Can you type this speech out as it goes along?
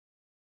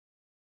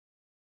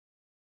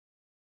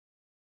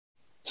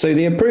So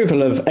the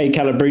approval of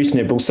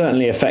acalabrutinib will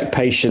certainly affect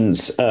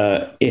patients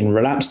in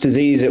relapsed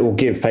disease. It will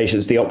give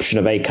patients the option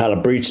of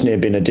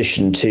acalabrutinib in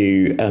addition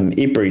to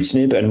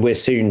ibrutinib, and we're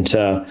soon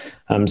to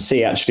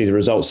see actually the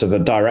results of a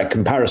direct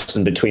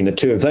comparison between the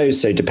two of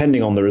those. So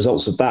depending on the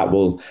results of that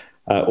will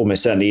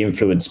almost certainly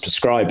influence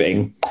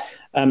prescribing.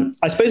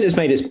 I suppose it's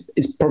made its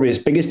probably its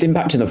biggest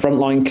impact in the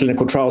frontline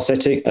clinical trial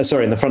setting. In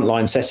the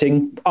frontline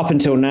setting. Up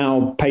until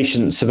now,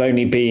 patients have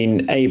only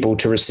been able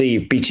to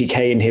receive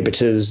BTK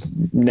inhibitors,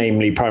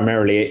 namely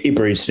primarily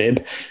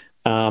ibrutinib,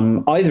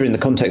 either in the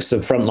context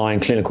of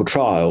frontline clinical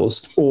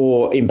trials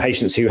or in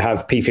patients who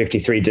have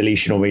p53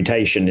 deletion or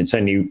mutation. It's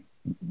only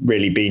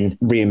really been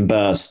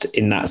reimbursed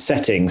in that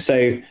setting.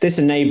 So this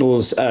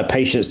enables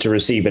patients to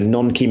receive a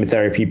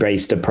non-chemotherapy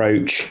based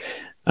approach,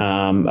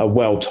 a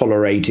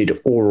well-tolerated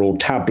oral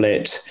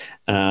tablet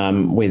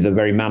with a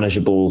very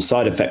manageable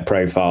side effect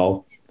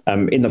profile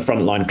in the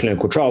frontline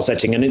clinical trial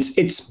setting. And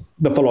it's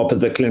the follow-up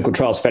of the clinical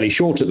trial is fairly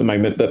short at the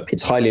moment, but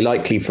it's highly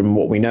likely from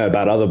what we know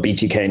about other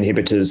BTK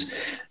inhibitors,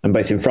 and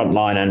both in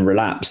frontline and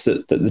relapse,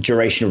 that the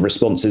duration of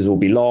responses will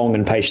be long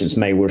and patients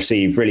may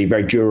receive really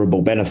very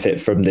durable benefit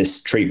from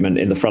this treatment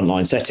in the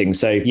frontline setting.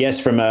 So yes,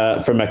 from a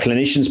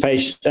clinician's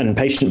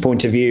patient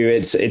point of view,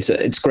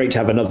 it's great to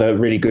have another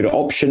really good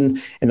option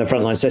in the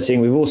frontline setting.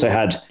 We've also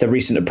had the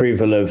recent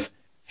approval of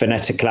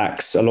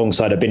Venetoclax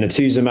alongside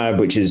Obinutuzumab,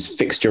 which is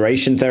fixed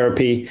duration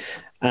therapy,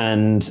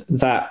 and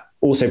that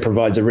also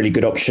provides a really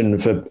good option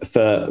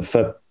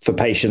for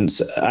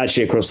patients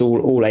actually across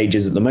all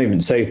ages at the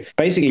moment. So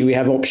basically, we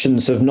have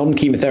options of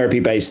non-chemotherapy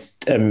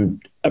based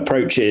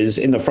approaches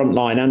in the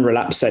frontline and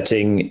relapse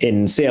setting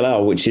in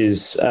CLL, which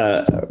is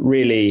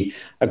really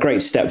a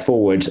great step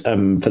forward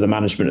for the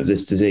management of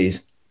this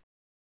disease.